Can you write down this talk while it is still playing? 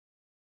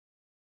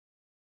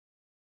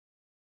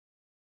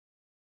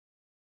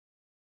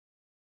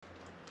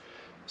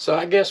So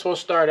I guess we'll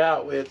start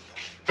out with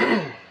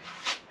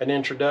an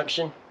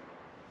introduction.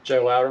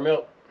 Joe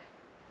Loudermilk,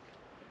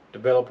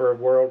 developer of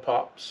World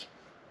Pops.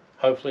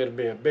 Hopefully it'll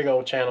be a big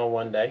old channel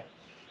one day.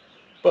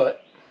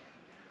 But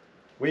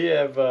we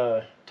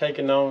have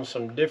taken on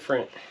some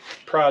different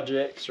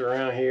projects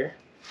around here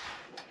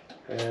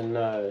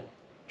and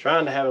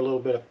trying to have a little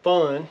bit of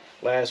fun.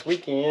 Last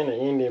weekend at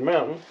Indian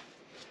Mountain,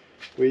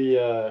 we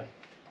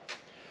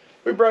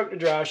broke the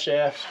drive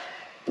shaft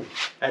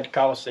at the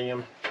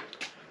Coliseum,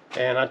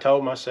 and I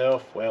told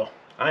myself, well,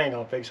 I ain't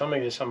gonna fix it, I'm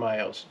gonna get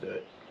somebody else to do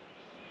it.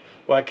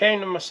 Well, I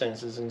came to my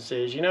senses and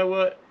says, you know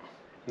what?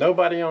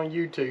 Nobody on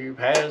YouTube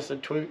has the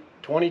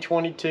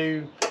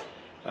 2022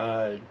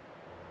 Pro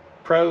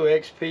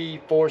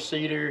XP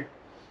 4-seater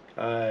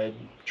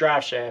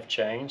drive shaft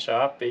change. So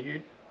I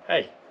figured,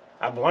 hey,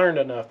 I've learned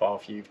enough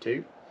off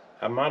YouTube.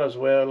 I might as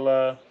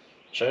well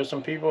show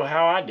some people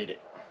how I did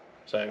it.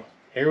 So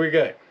here we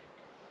go.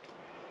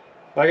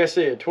 Like I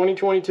said,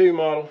 2022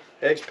 model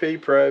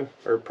XP Pro,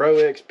 or Pro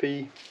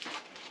XP.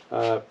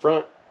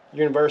 Front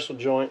universal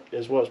joint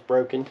is what's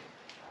broken,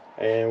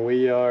 and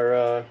we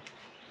are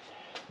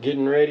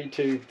getting ready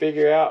to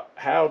figure out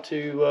how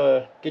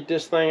to get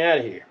this thing out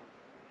of here.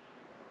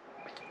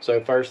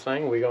 So first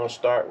thing, we're going to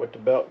start with the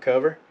belt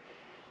cover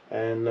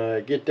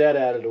and get that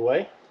out of the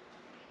way,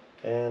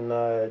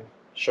 and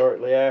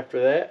shortly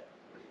after that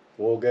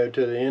we'll go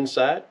to the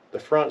inside. The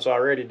front's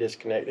already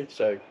disconnected,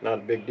 so not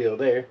a big deal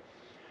there,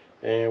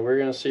 and we're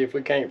going to see if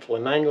we can't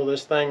finagle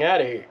this thing out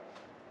of here.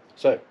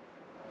 So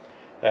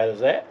that is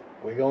that.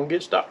 We're going to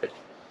get started.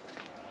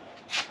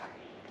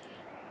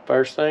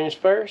 First things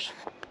first,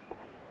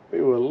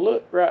 we will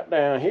look right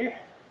down here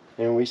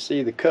and we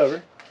see the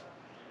cover,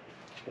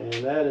 and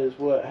that is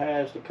what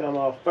has to come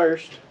off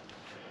first.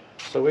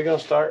 So we're going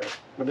to start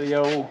with the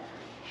old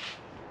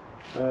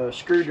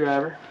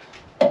screwdriver.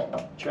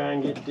 Try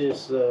and get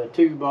this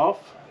tube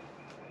off.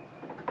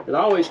 It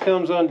always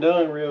comes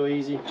undone real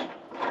easy,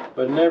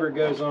 but it never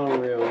goes on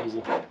real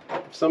easy.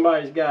 If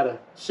somebody's got a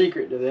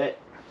secret to that,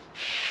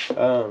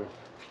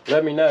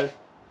 let me know,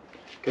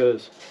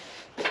 because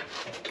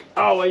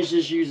I always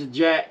just use a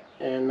jack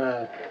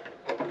and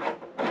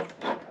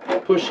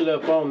push it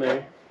up on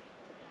there.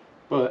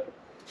 But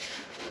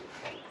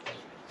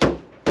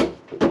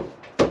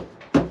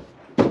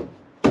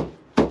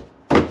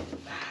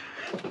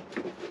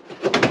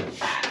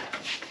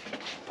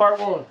part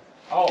one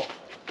off.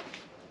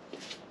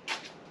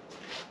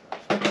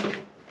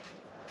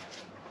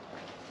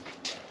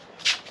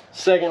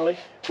 Secondly,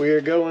 we are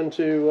going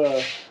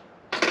to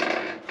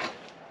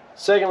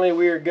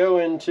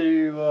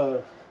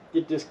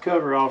get this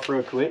cover off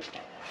real quick,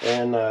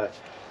 and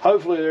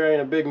hopefully there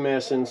ain't a big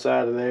mess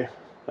inside of there.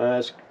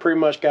 It's pretty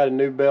much got a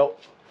new belt,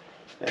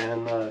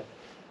 and the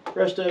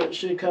rest of it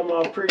should come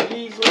off pretty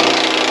easily.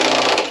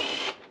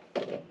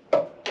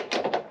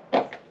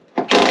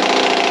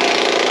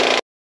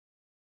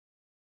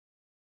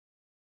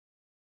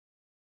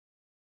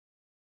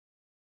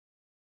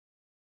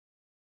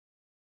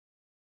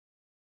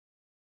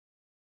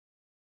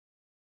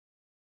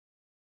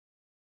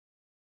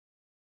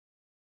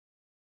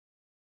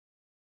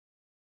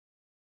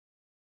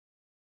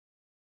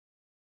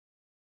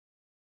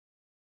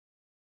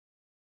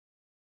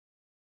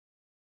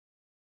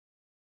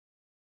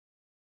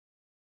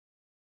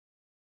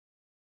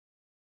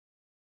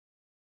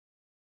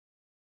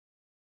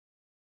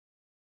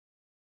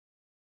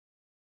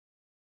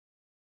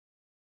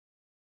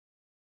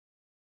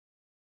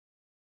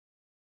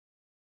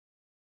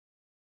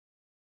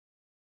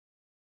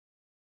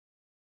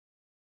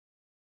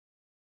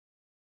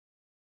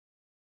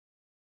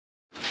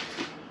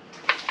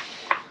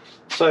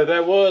 So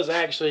that was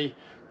actually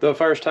the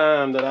first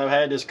time that I've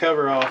had this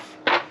cover off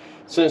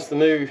since the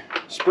new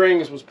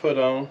springs was put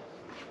on.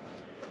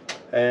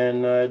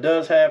 And it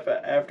does have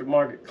an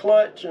aftermarket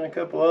clutch and a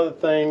couple other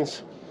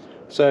things.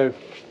 So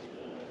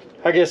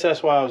I guess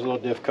that's why it was a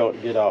little difficult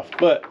to get off.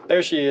 But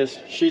there she is.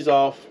 She's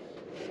off.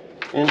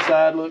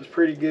 Inside looks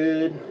pretty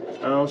good.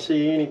 I don't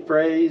see any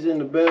frays in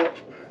the belt.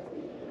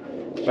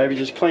 Maybe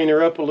just clean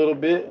her up a little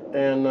bit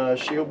and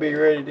she'll be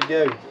ready to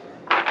go.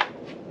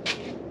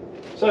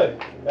 So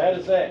that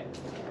is that.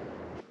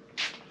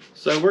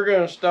 So we're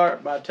going to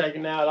start by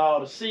taking out all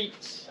the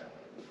seats.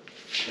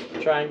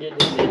 Try and get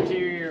this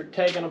interior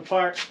taken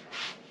apart.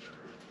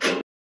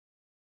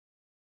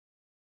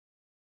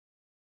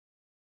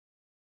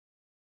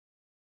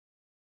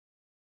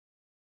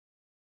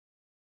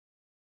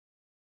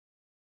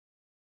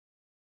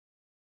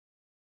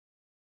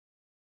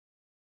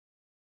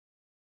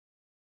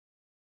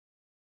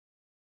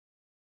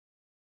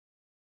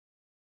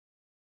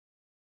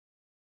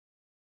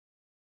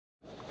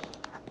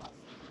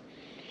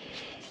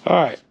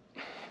 Alright,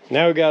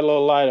 now we got a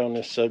little light on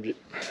this subject.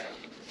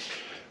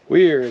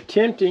 We are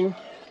attempting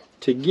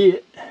to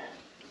get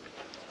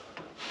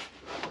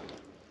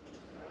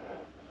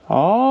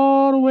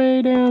all the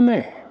way down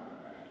there,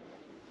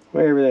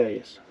 wherever that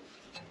is.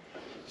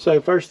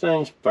 So first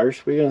things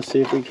first, we're going to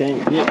see if we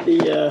can't get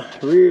the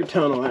rear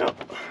tunnel out.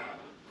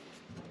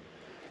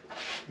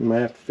 I'm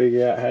gonna have to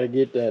figure out how to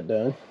get that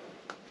done.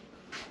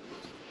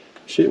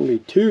 Shouldn't be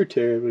too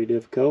terribly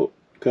difficult.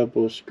 A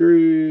couple of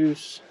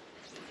screws.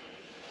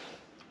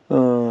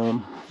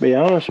 Be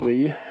honest with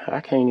you, I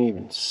can't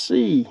even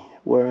see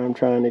where I'm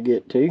trying to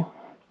get to.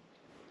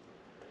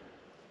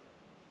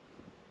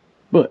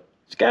 But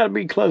it's got to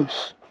be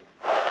close.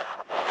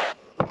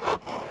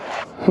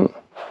 I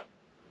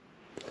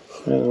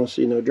don't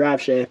see no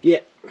drive shaft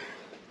yet.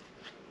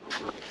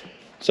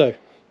 So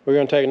we're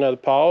going to take another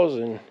pause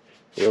and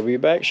we'll be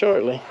back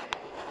shortly.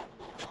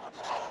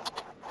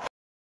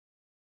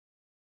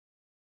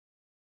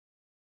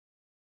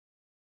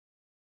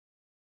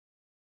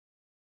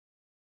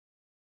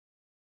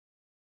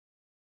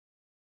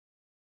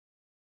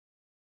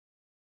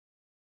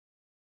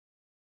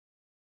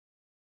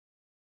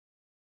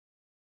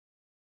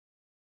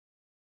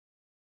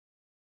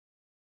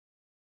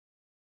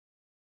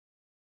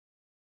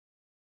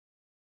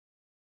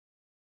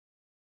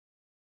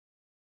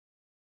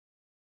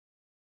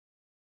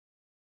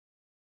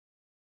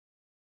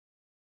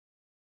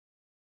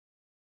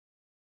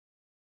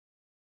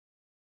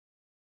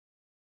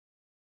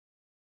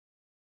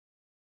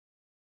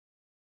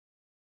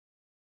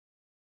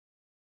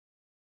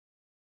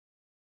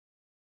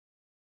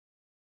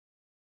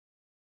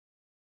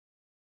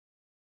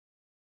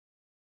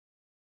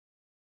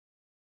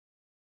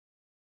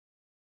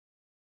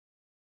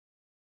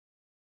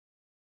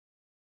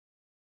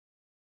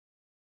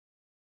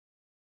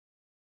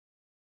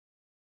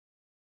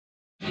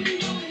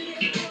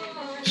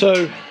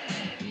 So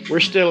we're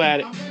still at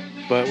it,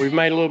 but we've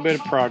made a little bit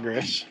of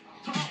progress.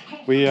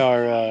 We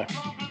are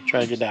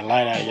trying to get that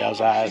light out of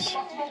y'all's eyes.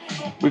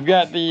 We've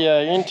got the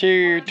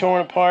interior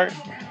torn apart.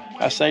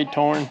 I say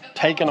torn,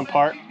 taken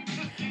apart.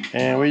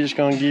 And we're just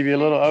going to give you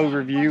a little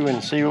overview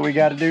and see what we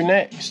got to do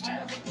next.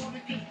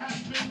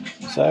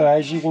 So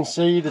as you can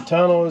see, the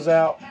tunnel is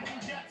out.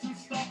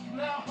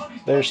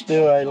 There's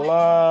still a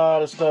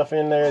lot of stuff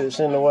in there that's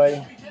in the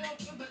way.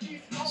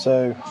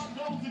 So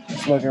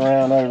let's look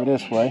around over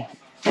this way.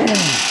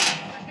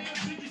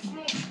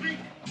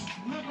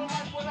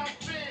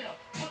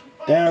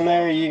 Down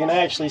there you can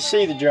actually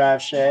see the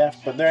drive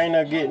shaft, but there ain't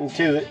no getting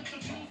to it.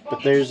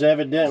 But there's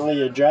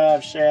evidently a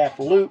drive shaft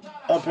loop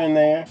up in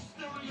there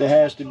that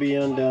has to be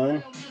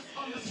undone.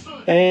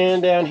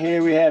 And down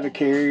here we have a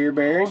carrier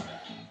bearing.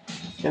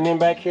 And then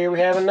back here we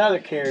have another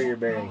carrier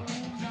bearing.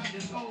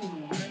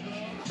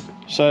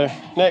 So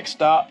next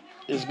stop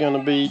is going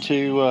to be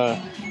to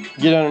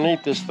get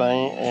underneath this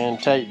thing and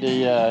take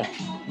the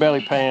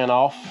belly pan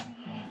off.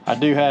 I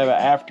do have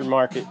an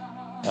aftermarket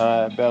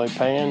belly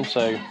pan,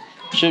 so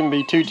shouldn't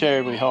be too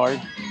terribly hard.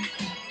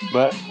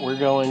 But we're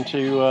going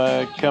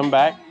to come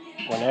back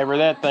whenever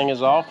that thing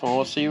is off, and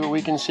we'll see what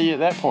we can see at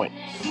that point.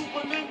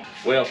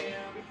 Well,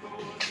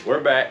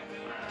 we're back.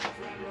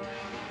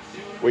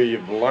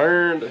 We've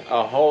learned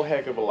a whole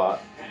heck of a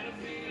lot.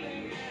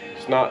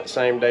 It's not the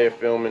same day of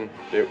filming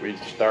that we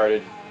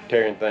started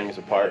tearing things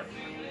apart.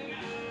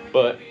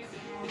 But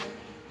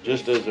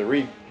just as a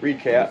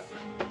recap,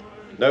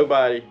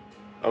 nobody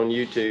on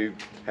YouTube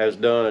has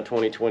done a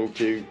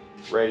 2022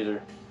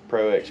 Razor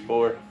Pro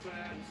XP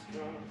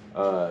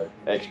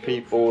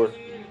XP4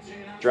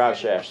 drive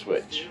shaft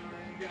switch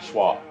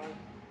swap.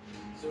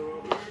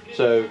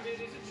 So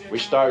we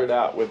started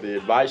out with the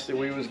advice that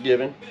we was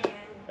given.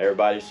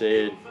 Everybody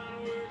said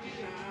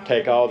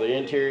take all the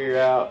interior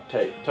out,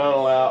 take the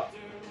tunnel out.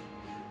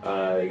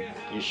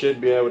 You should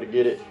be able to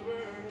get it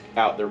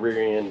out the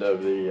rear end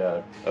of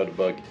the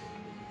buggy.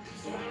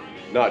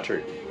 Not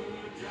true,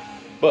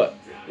 but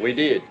we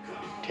did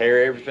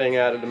tear everything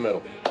out of the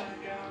middle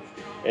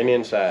and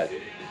inside,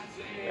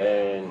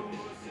 and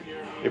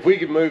if we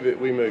could move it,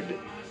 we moved it.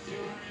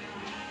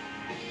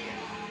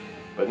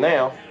 But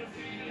now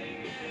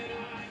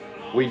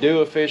we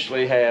do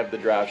officially have the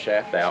drive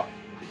shaft out.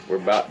 We're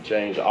about to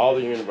change all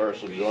the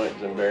universal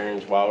joints and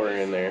bearings while we're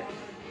in there.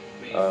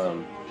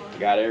 I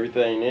got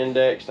everything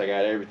indexed, I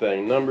got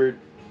everything numbered,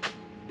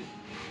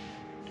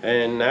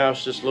 and now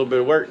it's just a little bit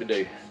of work to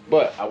do.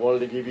 But I wanted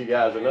to give you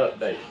guys an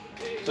update.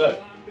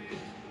 So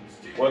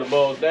what it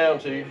boils down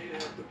to,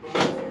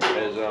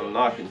 as I'm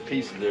knocking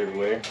pieces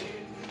everywhere,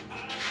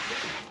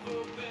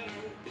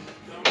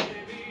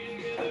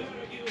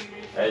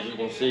 as you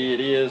can see, it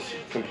is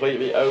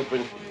completely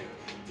open.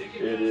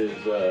 It is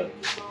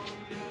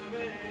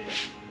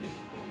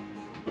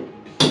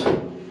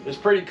it's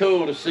pretty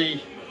cool to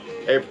see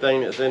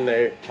everything that's in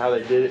there, how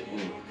they did it,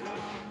 and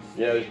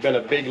you know, it's been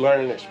a big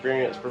learning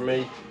experience for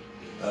me.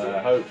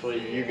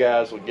 Hopefully you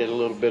guys will get a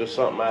little bit of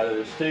something out of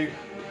this too.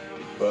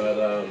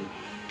 But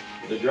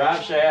the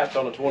drive shaft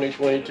on the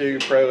 2022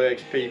 Pro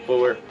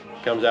XP4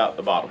 comes out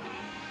the bottom.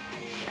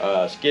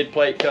 Skid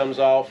plate comes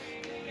off.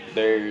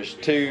 There's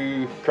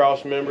two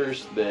cross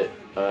members that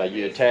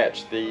you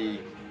attach the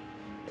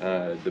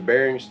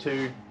bearings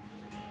to.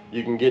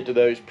 You can get to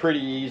those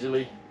pretty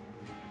easily.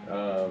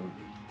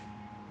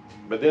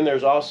 But then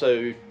there's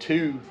also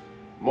two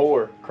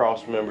more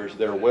cross members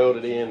that are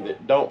welded in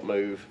that don't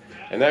move,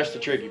 and that's the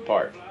tricky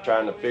part,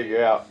 trying to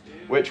figure out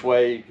which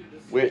way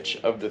which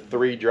of the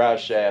 3 drive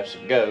shafts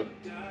go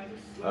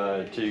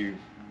to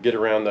get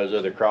around those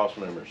other cross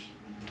members.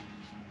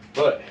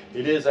 But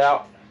it is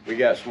out. We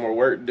got some more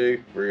work to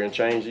do. We're going to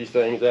change these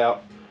things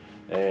out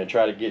and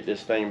try to get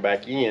this thing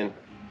back in.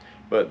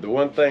 But the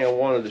one thing I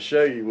wanted to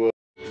show you was,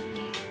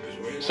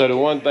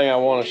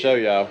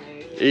 y'all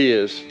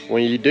is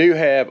when you do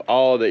have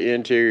all the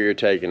interior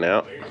taken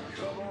out,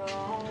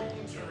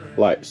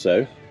 like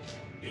so,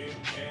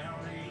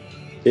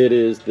 it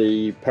is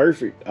the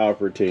perfect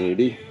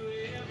opportunity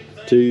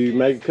to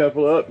make a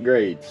couple of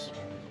upgrades.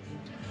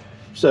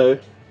 So,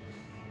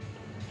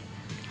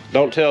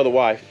 don't tell the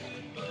wife,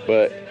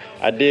 but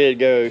I did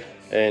go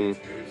and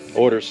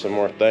order some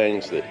more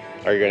things that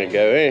are going to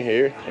go in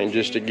here, and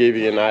just to give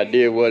you an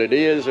idea of what it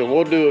is, and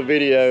we'll do a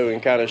video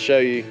and kind of show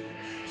you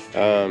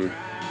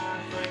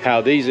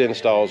how these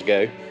installs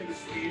go.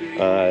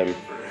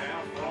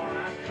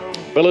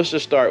 But let's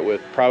just start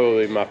with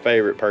probably my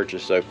favorite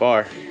purchase so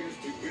far.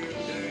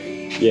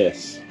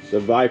 Yes, the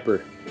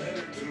Viper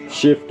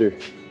shifter.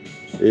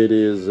 It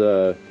is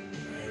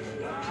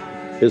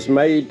it's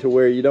made to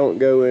where you don't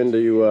go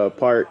into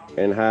park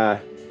and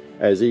high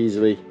as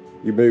easily.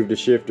 You move the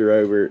shifter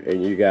over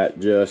and you got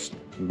just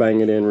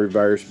bang it in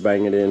reverse,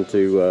 bang it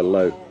into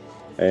low.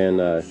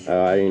 And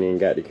I ain't even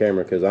got the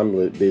camera because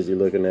I'm busy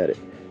looking at it.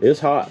 It's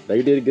hot.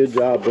 They did a good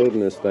job building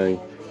this thing.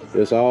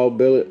 It's all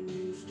billet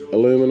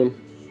aluminum,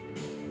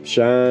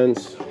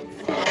 shines.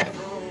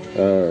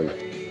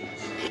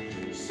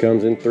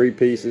 Comes in 3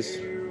 pieces.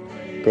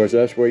 Of course,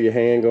 that's where your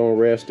hand gonna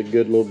rest a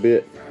good little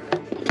bit.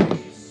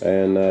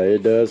 And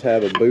it does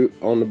have a boot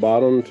on the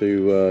bottom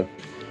to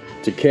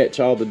catch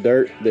all the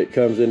dirt that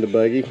comes in the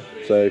buggy.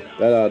 So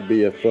that ought to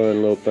be a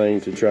fun little thing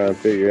to try and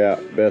figure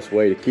out the best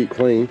way to keep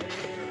clean,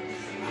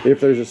 if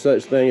there's a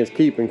such thing as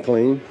keeping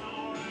clean.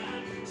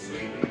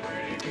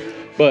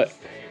 But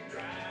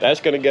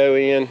that's gonna go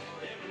in.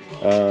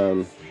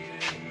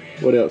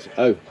 What else?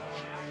 Oh,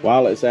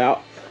 while it's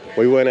out,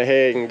 we went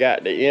ahead and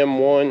got the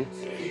M1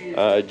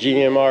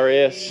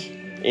 GMRS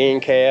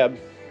in-cab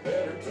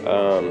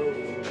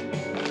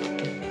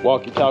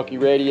walkie-talkie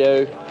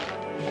radio,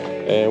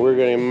 and we're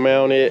going to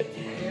mount it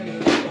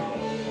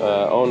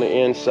on the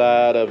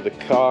inside of the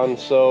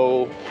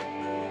console.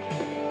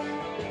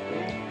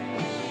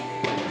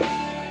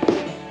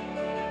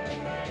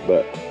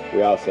 But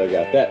we also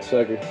got that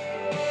sucker,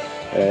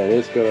 and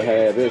it's going to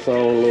have its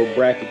own little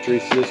bracketry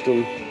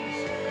system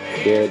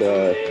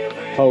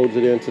that holds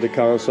it into the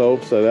console,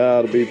 so that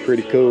ought to be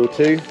pretty cool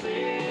too.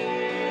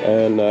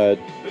 And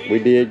we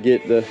did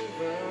get the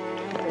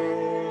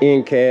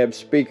in-cab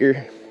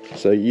speaker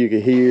so you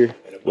can hear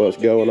what's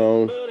going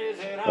on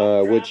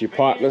with your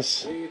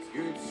partners,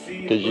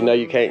 because you know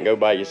you can't go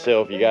by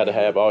yourself. You got to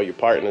have all your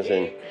partners,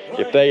 and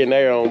if they in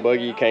their own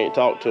buggy, you can't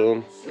talk to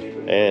them.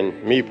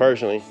 And me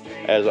personally,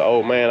 as an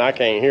old man, I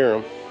can't hear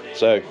them,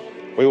 so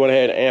we went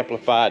ahead and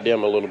amplified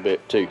them a little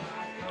bit too.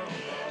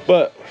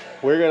 But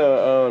we're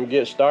gonna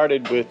get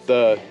started with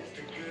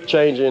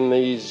changing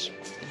these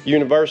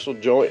universal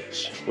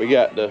joints. We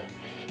got the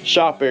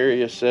shop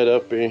area set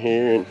up in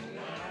here, and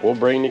we'll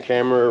bring the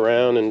camera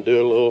around and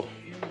do a little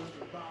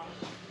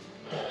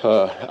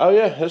oh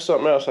yeah, there's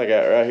something else I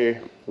got right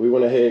here. We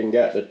went ahead and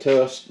got the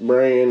Tusk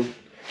brand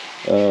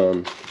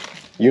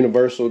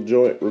universal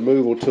joint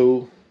removal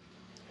tool.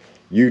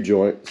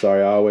 U-joint,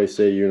 sorry, I always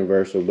say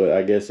universal, but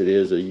I guess it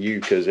is a U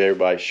because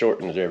everybody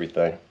shortens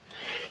everything.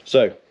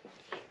 So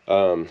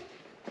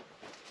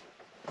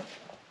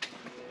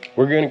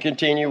we're going to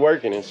continue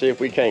working and see if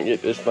we can't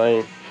get this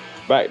thing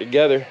back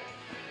together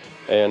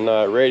and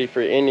ready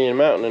for Indian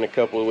Mountain in a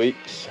couple of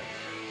weeks.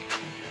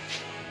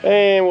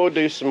 And we'll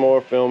do some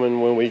more filming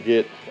when we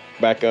get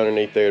back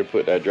underneath there to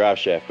put that drive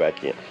shaft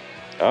back in.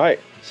 Alright,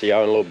 see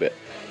y'all in a little bit.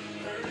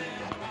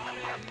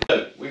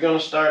 So we're going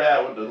to start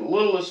out with the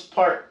littlest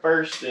part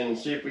first and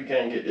see if we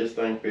can't get this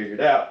thing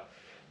figured out.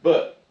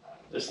 But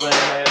this thing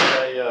has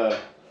a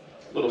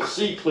little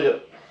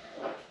C-clip.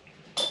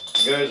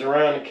 Goes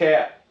around the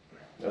cap.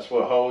 That's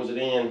what holds it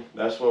in.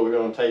 That's what we're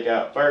going to take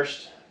out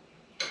first.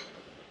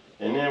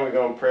 And then we're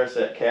going to press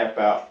that cap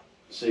out,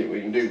 see what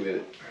we can do with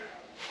it.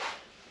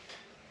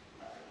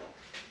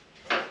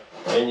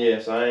 And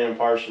yes, I am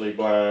partially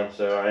blind,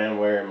 so I am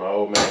wearing my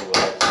old man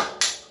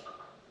glasses.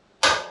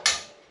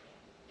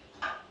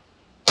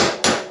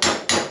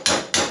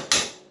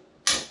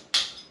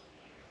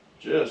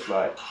 Just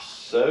like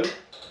so.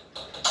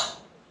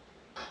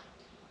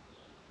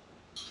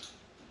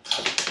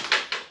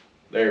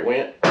 There it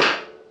went.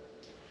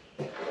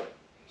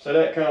 So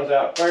that comes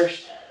out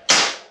first.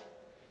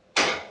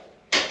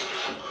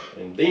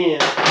 And then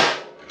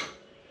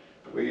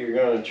we are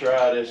going to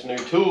try this new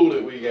tool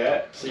that we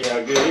got, see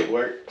how good it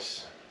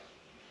works.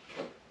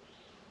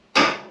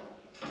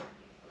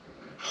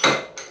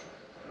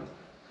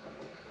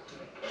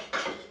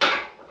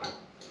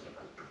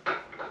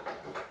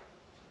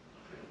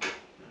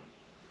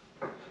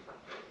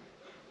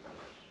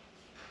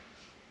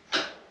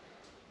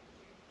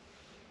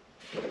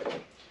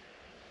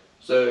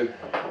 So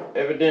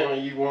evidently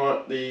you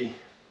want the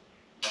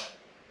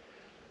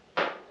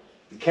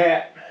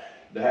cap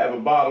to have a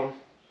bottom,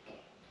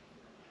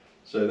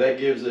 so that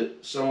gives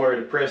it somewhere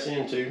to press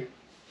into.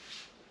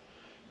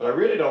 But I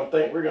really don't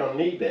think we're going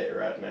to need that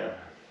right now.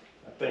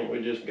 I think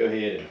we'll just go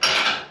ahead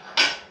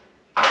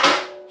and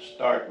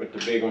start with the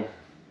big one,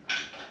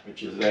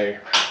 which is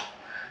there.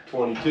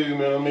 22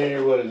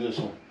 millimeter, what is this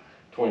one?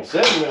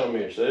 27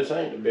 millimeter, so this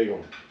ain't the big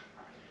one.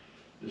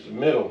 This is the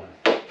middle one.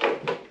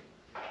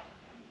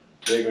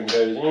 Big one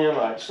goes in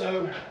like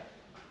so.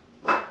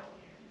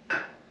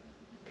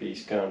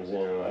 Piece comes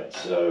in like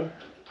so.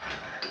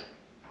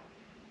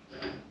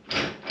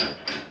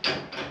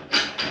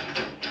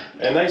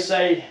 And they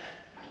say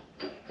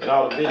in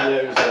all the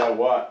videos that I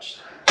watched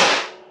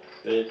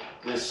that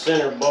this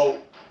center bolt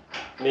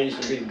needs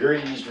to be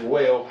greased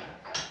well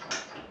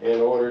in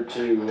order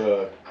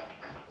to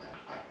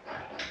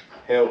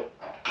help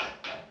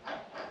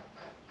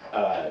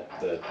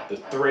the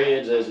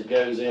threads as it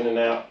goes in and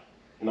out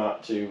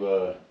not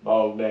to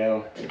bog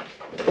down.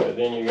 But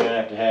then you're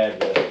going to have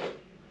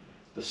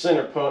the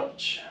center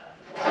punch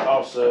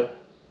also,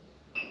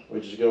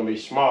 which is going to be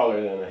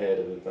smaller than the head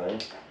of the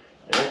thing.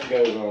 And it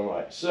goes on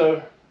like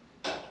so.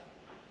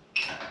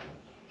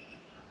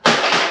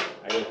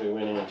 I guess we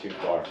went in too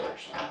far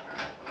first.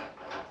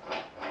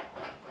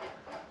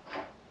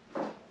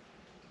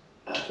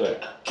 So,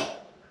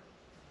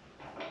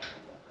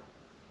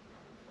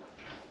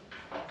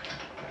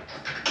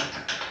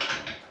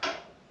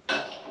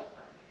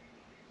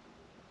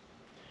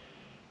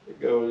 it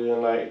goes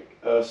in like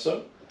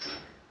so.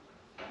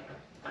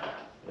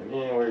 And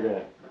then we're going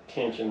to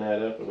tension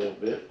that up a little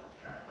bit.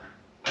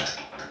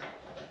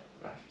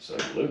 So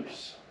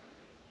loose.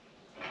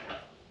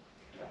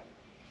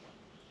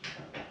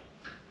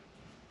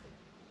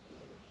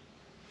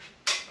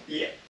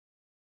 Yeah.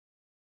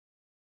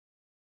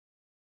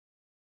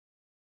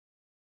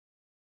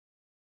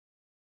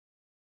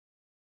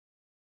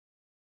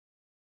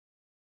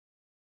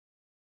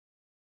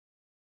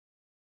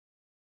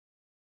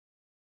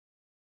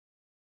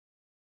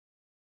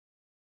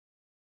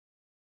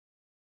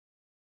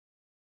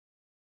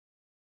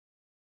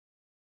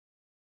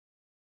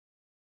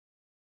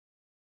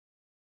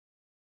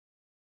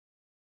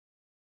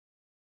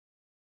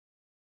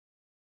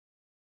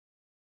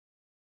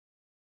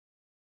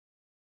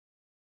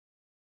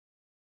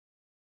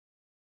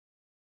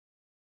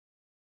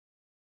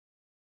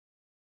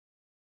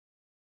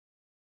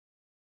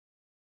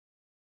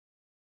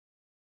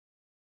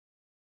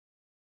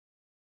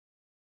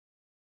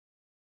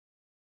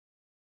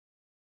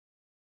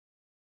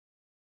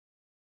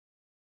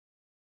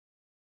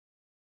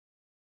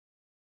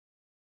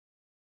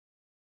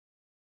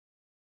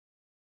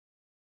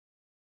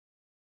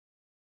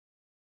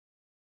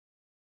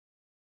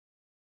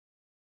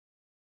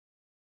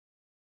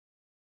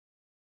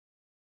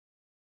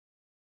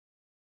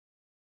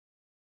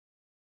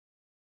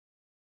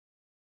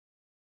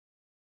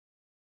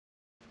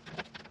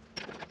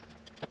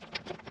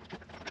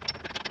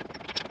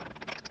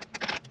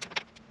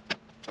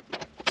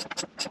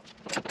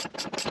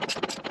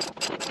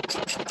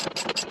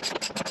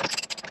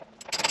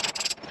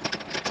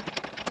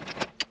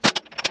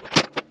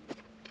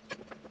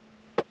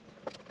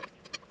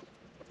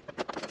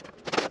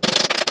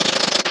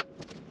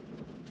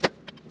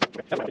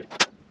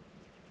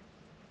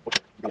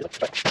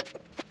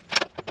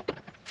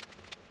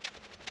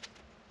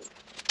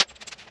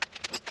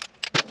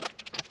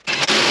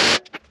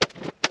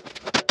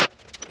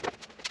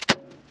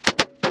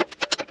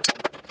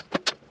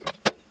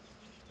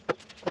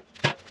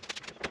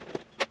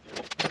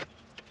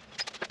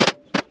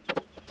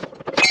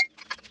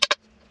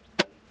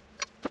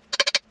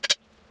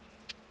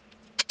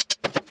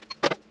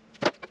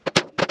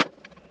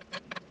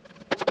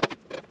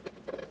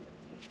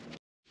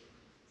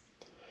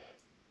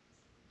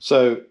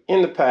 So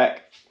in the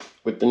pack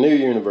with the new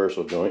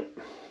universal joint,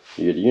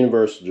 you get a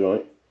universal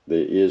joint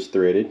that is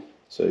threaded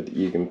so that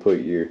you can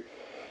put your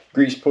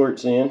grease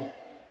ports in,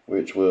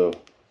 which will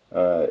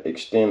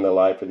extend the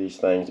life of these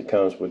things. It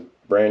comes with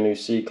brand new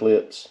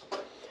C-clips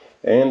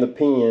and the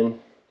pin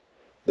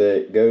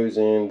that goes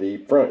in the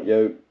front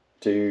yoke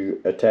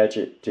to attach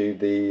it to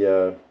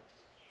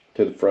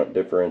the front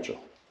differential.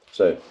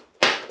 So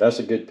that's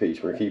a good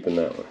piece. We're keeping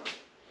that one.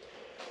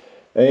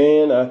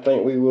 And I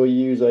think we will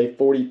use a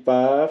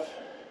 45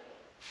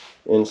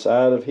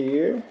 inside of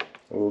here.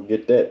 We'll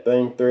get that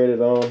thing threaded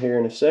on here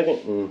in a second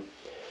and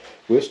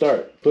we'll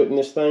start putting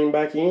this thing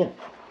back in.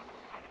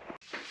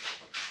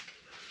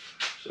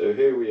 So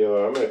here we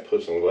are. I'm going to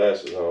put some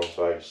glasses on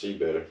so I can see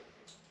better.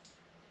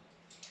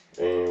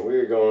 And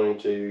we're going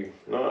to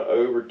not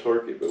over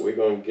torque it, but we're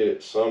going to get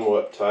it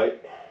somewhat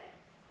tight.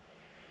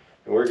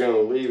 And we're going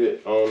to leave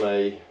it on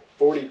a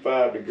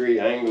 45-degree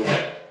angle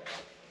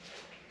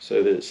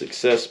so that it's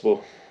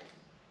accessible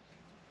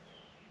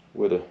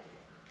with a,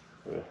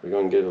 well, we're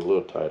going to get it a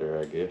little tighter,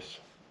 I guess.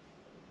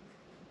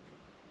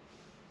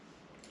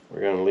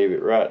 We're going to leave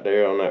it right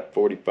there on that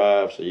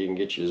 45 so you can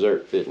get your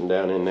zerk fitting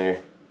down in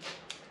there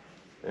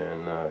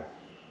and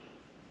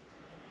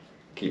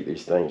keep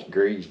these things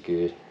greased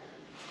good.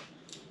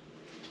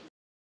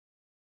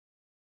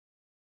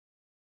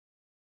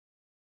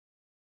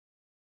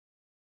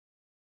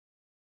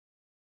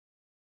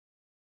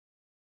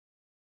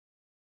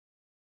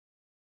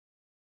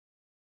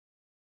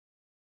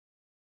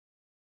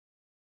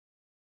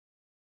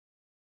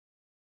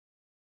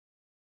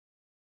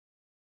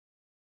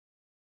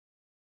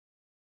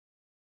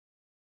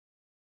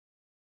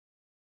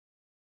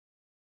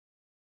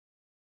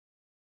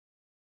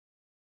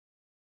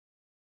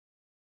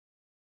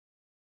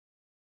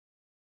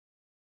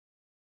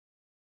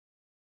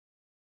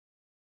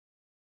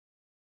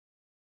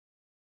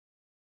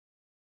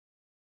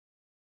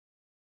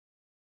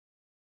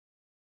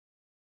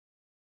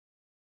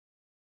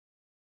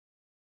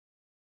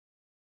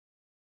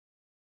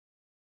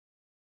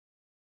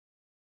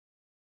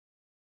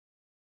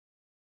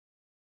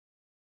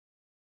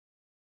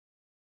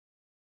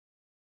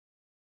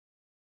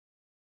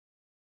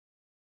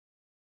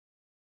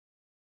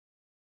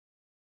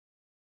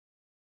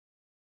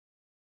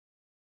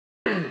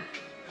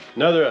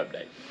 Another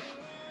update.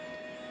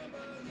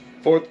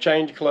 Fourth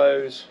change of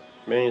clothes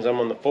means I'm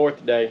on the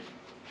 4th day.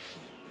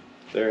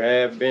 There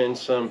have been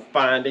some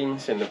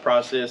findings in the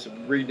process of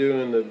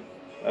redoing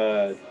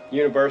the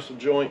universal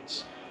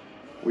joints.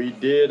 We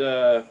did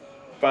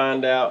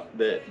find out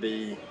that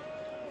the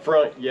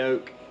front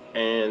yoke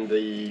and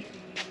the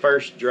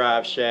first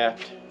drive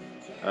shaft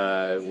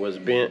was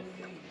bent.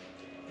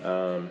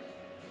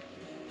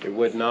 It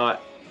would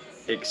not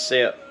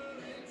accept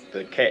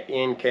the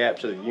end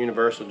caps of the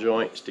universal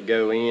joints to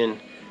go in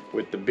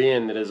with the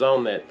bend that is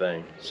on that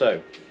thing.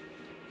 So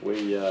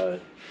we are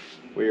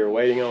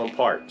waiting on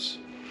parts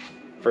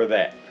for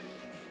that.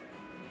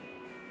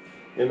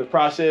 In the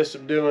process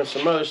of doing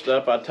some other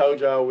stuff, I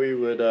told y'all we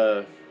would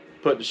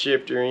put the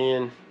shifter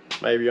in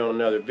maybe on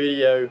another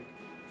video.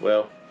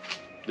 Well,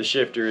 the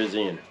shifter is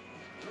in.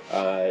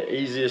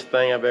 Easiest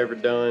thing I've ever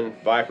done.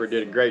 Viper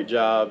did a great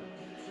job.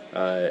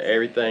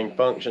 Everything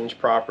functions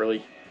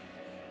properly.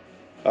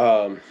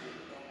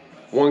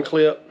 One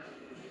clip,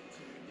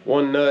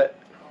 one nut,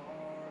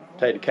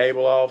 take the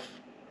cable off,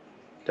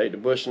 take the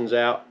bushings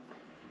out,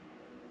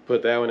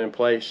 put that one in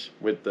place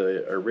with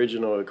the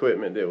original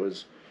equipment that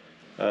was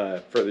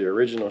for the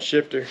original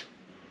shifter,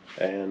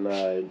 and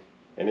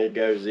it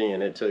goes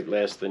in. It took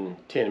less than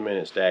 10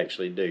 minutes to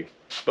actually do,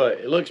 but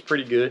it looks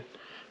pretty good.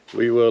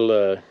 We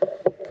will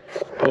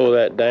pull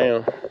that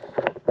down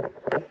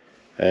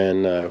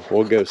and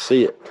we'll go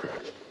see it,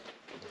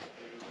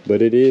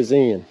 but it is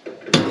in.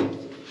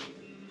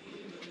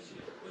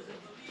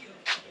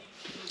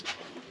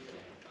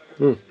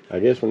 I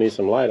guess we need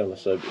some light on the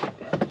subject.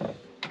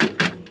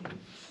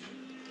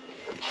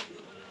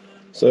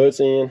 So it's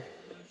in.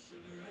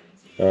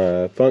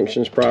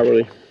 Functions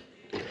properly.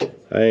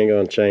 I ain't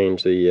gonna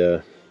change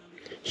the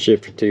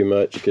shifter too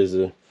much because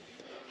the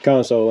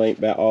console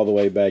ain't all the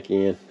way back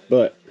in,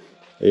 but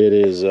it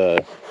is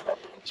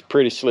it's a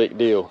pretty slick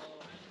deal.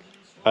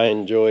 I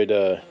enjoyed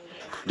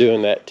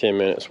doing that 10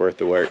 minutes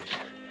worth of work,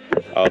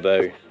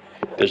 although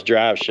this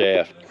drive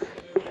shaft,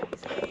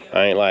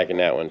 I ain't liking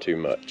that one too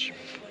much.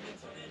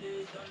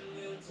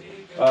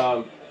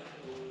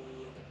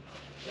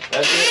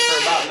 That's it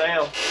for about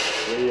now.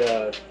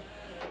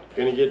 We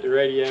gonna get the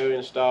radio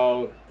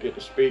installed, get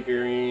the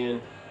speaker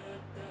in,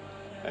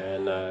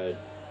 and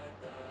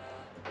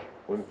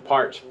when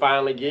parts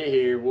finally get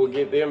here, we'll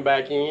get them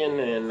back in,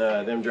 and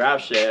them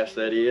drive shafts,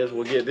 that is,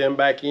 we'll get them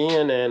back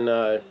in,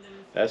 and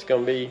that's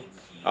gonna be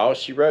all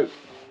she wrote.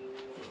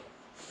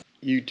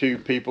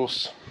 YouTube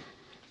peoples,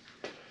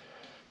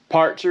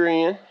 parts are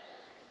in.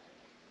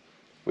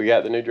 We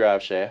got the new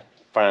drive shaft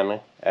finally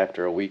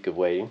after a week of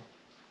waiting.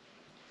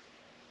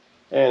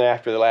 And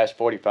after the last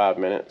 45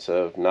 minutes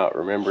of not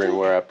remembering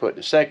where I put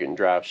the second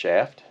drive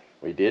shaft,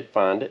 we did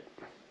find it.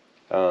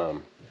 I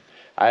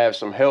have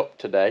some help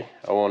today.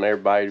 I want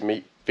everybody to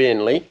meet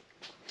Finley.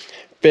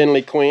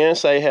 Finley Quinn,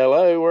 say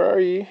hello. Where are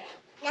you?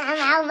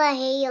 I'm over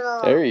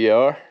here. There you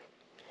are.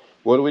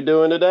 What are we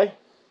doing today?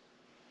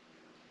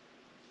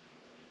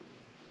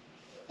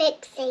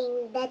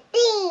 Fixing the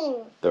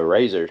thing. The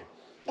razor.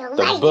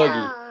 The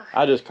buggy.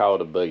 I just call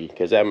it a buggy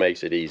because that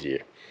makes it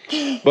easier.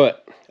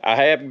 But I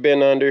have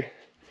been under,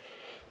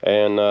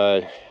 and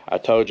I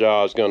told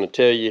y'all I was going to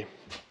tell you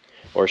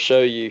or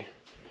show you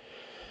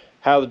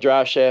how the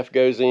drive shaft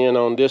goes in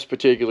on this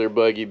particular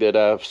buggy that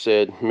I've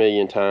said a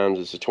million times.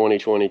 It's a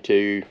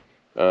 2022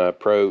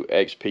 Pro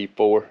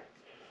XP4.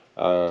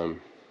 I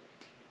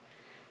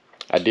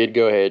did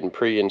go ahead and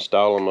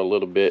pre-install them a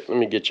little bit. Let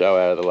me get y'all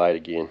out of the light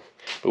again.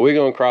 But we're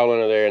going to crawl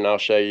under there and I'll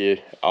show you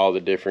all the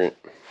different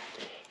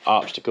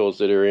obstacles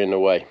that are in the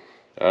way.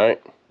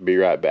 Alright, be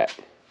right back.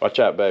 Watch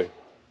out, babe.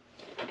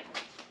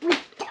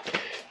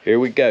 Here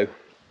we go.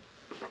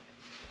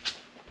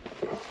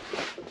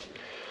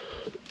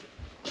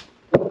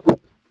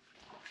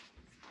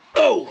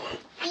 Oh!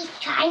 He's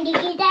trying to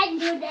get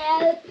under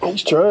there.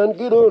 He's trying to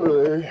get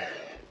under there.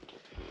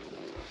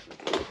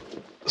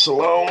 It's a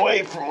long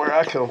way from where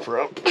I come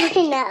from.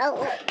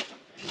 No.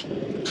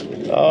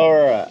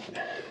 Alright.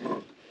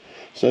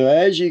 So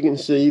as you can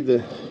see,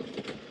 the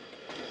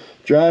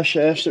drive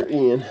shafts are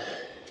in.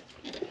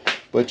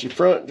 But your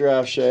front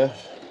drive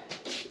shaft,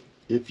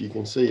 if you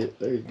can see it,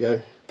 there you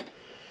go.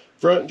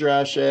 Front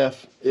drive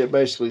shaft, it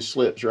basically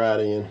slips right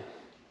in.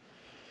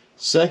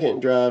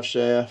 Second drive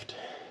shaft.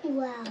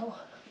 Wow.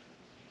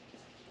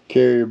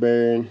 Carrier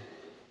bearing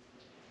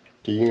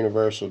to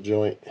universal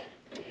joint.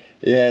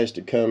 It has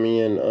to come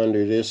in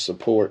under this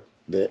support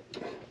that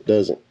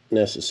doesn't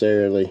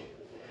necessarily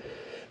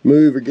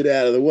move or get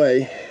out of the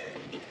way.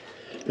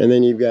 And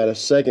then you've got a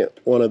second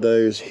one of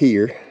those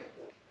here.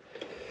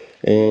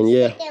 And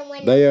yeah,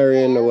 they are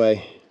in the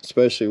way,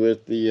 especially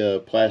with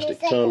the plastic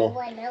tunnel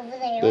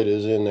that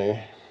is in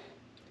there.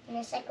 And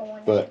the second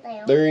one but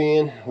they're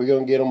in. We're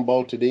going to get them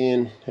bolted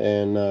in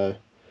and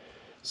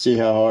see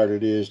how hard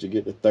it is to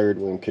get the third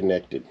one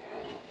connected.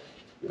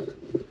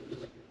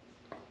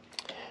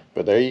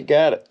 But there you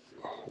got it.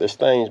 This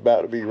thing's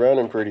about to be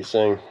running pretty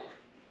soon.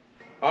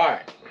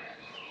 Alright.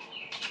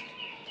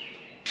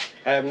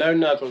 I have no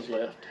knuckles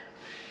left.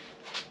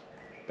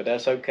 but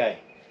that's okay.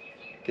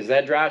 Because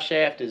that drive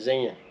shaft is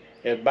in.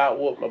 It about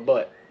whooped my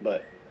butt,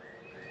 but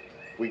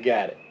we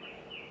got it.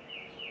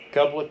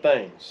 Couple of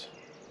things.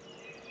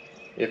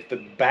 If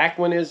the back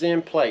one is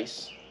in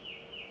place,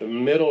 the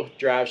middle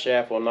drive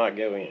shaft will not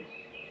go in.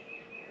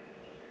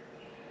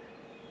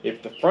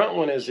 If the front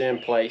one is in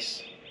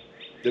place,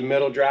 the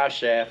middle drive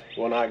shaft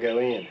will not go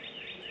in.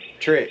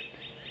 Trick,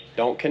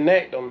 don't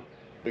connect them,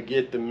 but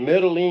get the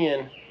middle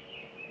in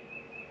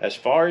as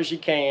far as you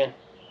can.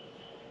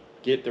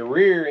 Get the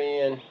rear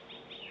in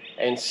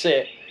and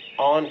set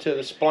onto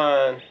the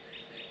spline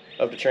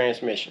of the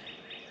transmission.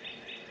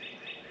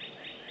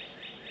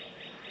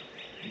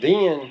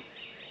 Then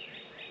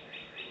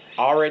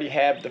already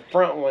have the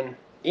front one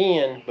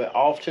in, but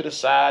off to the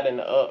side and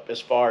up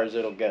as far as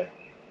it'll go.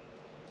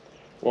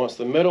 Once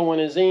the middle one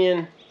is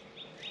in,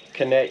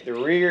 connect the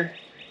rear.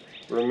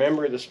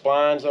 Remember, the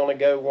splines only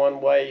go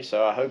one way,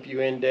 so I hope you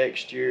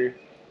indexed your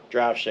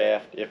drive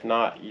shaft. If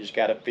not, you just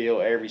got to feel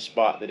every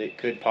spot that it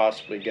could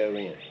possibly go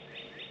in.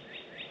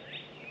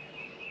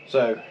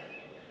 So,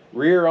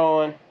 rear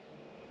on,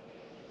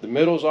 the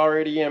middle's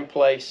already in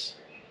place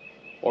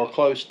or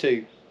close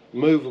to,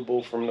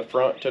 movable from the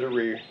front to the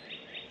rear.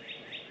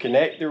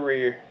 Connect the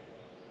rear,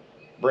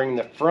 bring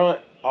the front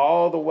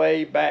all the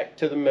way back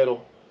to the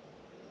middle,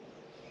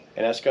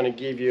 and that's going to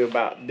give you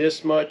about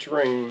this much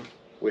room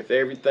with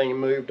everything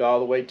moved all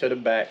the way to the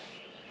back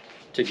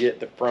to get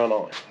the front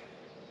on.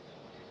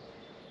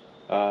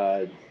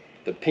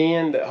 The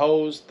pin that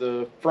holds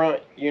the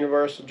front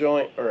universal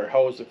joint, or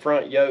holds the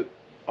front yoke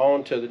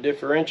onto the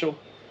differential,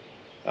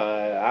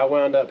 I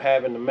wound up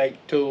having to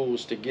make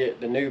tools to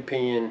get the new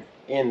pin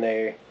in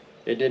there.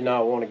 It did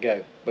not want to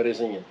go, but it's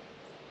in.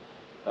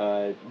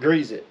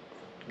 Grease it.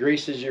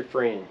 Grease is your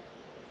friend.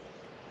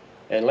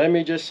 And let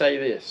me just say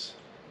this.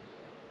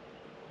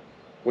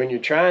 When you're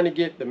trying to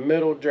get the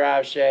middle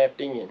drive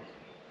shaft in,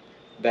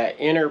 that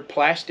inner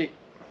plastic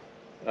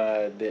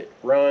that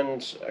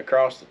runs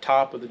across the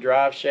top of the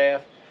drive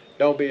shaft,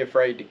 don't be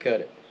afraid to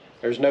cut it.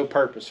 There's no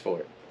purpose for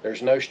it.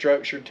 There's no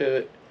structure to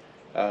it.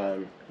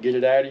 Get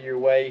it out of your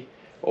way,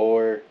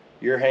 or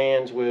your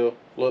hands will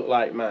look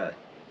like mine.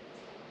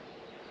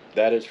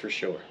 That is for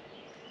sure.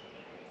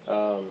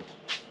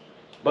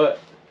 But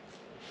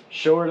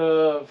short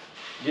of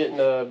getting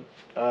the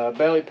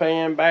belly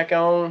pan back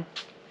on,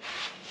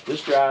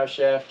 this drive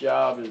shaft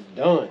job is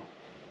done.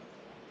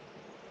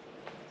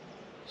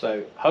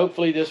 So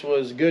hopefully this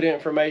was good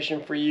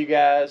information for you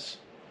guys.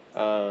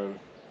 I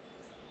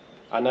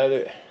know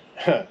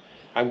that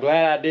I'm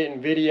glad I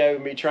didn't video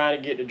me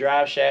trying to get the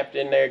drive shaft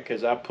in there,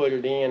 because I put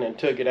it in and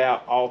took it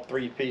out all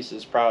 3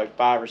 pieces probably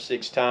 5 or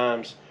 6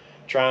 times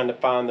trying to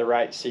find the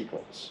right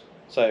sequence.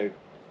 So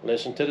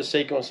listen to the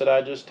sequence that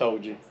I just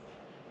told you.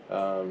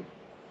 We'll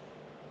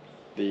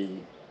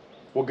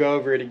go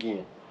over it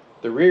again.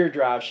 The rear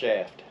drive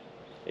shaft,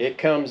 it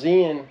comes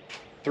in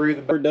through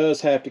the, it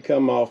does have to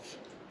come off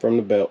from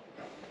the belt.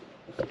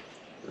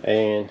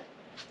 And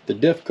the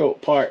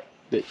difficult part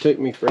that took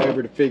me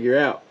forever to figure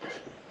out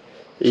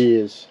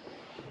is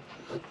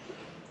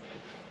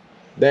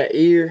that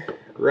ear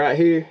right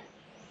here.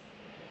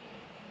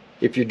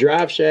 If your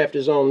drive shaft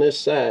is on this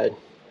side,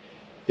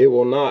 it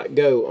will not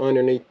go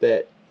underneath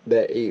that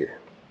ear.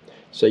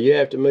 So you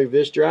have to move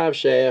this drive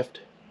shaft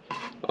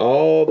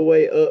all the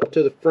way up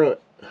to the front.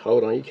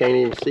 Hold on, you can't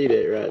even see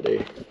that right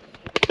there.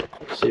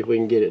 Let's see if we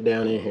can get it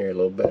down in here a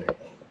little better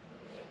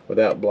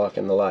without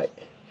blocking the light.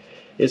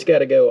 It's got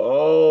to go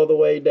all the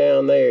way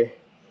down there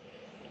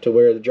to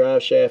where the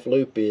drive shaft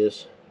loop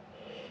is,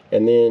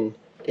 and then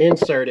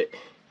insert it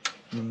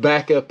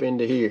back up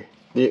into here.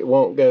 It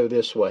won't go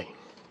this way.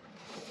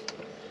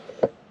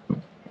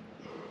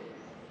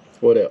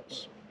 What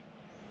else?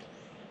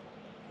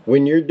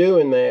 When you're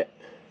doing that,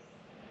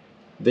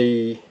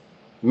 the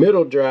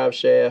middle drive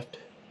shaft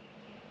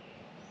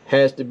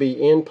has to be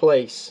in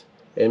place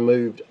and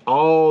moved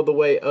all the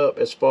way up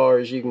as far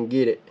as you can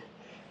get it.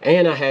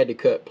 And I had to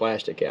cut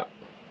plastic out.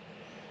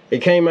 It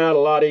came out a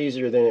lot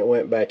easier than it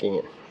went back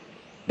in.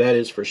 That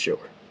is for sure.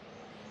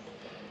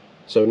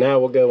 So now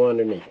we'll go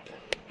underneath.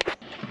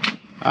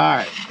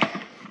 Alright.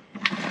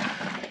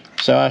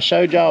 So I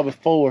showed y'all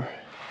before,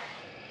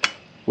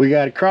 we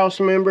got a cross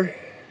member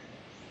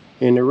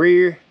in the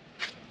rear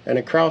and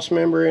a cross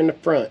member in the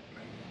front.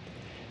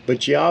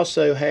 But you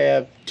also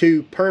have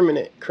 2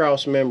 permanent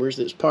cross members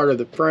that's part of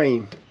the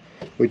frame,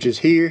 which is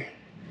here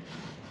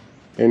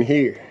and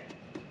here.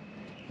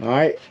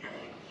 Alright.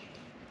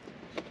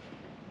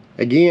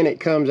 Again, it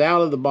comes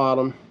out of the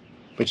bottom,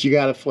 but you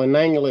got to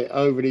finagle it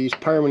over these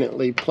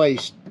permanently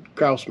placed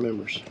cross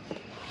members.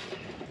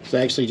 It's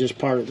actually just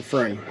part of the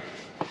frame.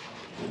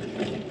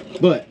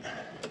 But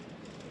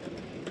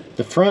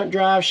the front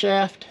drive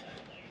shaft,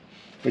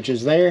 which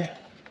is there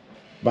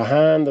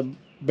behind the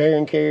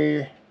bearing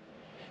carrier,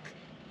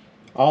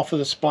 off of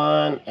the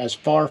spline as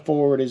far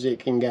forward as it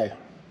can go.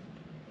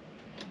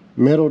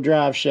 Middle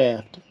drive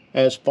shaft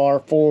as far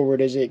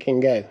forward as it can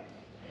go.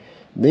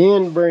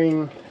 Then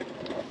bring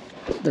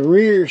the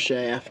rear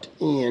shaft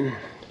in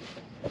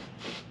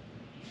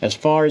as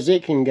far as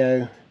it can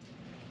go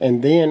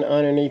and then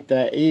underneath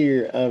that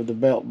ear of the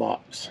belt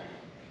box.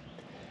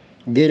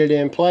 Get it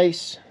in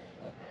place.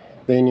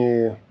 Then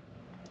your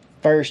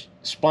first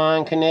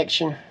spline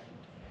connection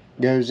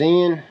goes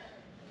in.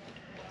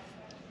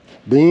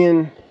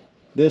 Then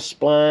this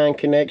spline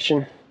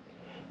connection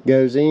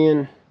goes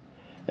in,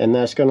 and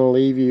that's going to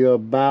leave you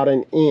about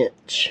an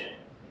inch,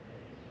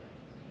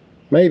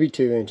 maybe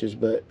 2 inches,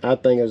 but I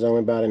think it was only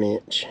about an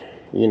inch,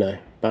 you know,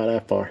 about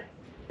that far.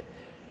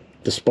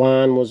 The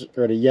spline was,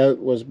 or the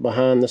yoke was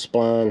behind the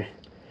spline.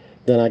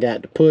 Then I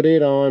got to put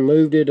it on,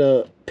 moved it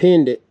up,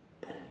 pinned it,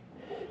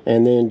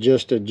 and then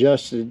just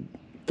adjusted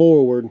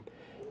forward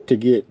to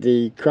get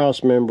the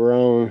cross member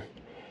on.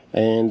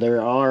 And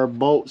there are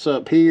bolts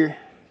up here,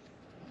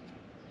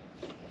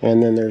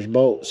 and then there's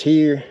bolts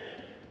here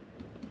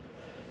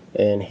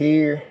and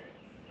here,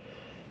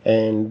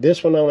 and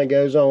this one only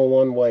goes on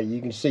one way.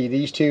 You can see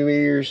these two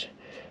ears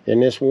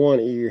and this one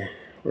ear.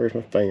 Where's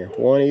my finger?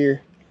 One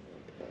ear,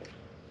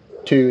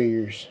 two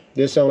ears.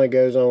 This only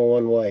goes on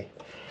one way.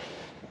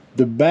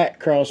 The back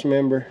cross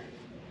member,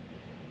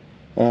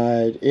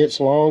 it's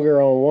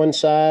longer on one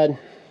side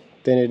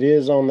than it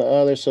is on the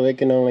other, so it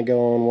can only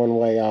go on one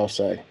way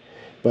also.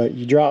 But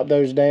you drop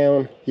those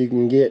down, you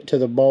can get to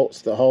the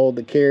bolts that hold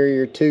the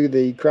carrier to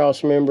the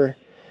cross member,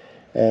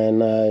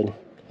 and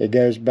it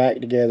goes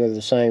back together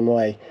the same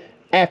way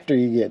after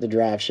you get the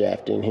drive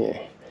shaft in here.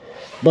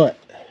 But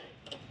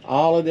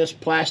all of this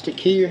plastic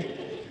here,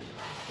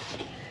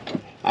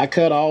 I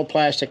cut all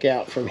plastic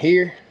out from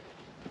here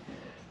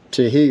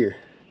to here,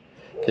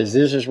 because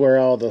this is where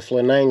all the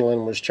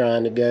flanangling was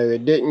trying to go.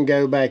 It didn't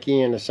go back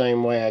in the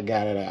same way I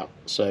got it out.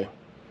 So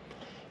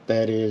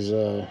that is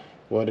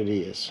what it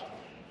is.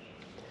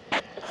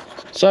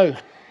 So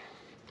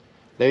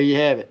there you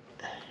have it.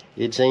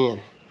 It's in.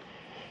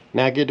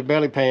 Now get the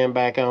belly pan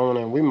back on,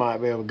 and we might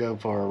be able to go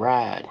for a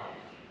ride.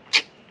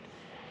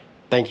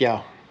 Thank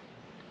y'all.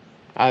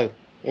 Oh,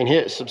 and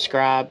hit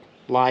subscribe,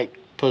 like,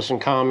 put some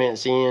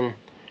comments in.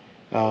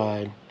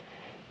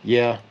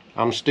 Yeah,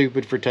 I'm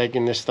stupid for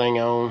taking this thing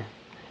on,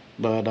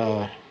 but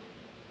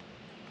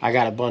I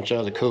got a bunch of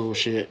other cool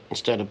shit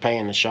instead of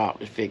paying the shop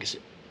to fix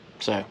it.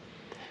 So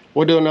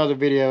we'll do another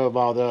video of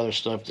all the other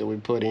stuff that we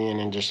put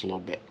in just a little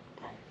bit.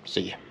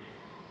 See ya.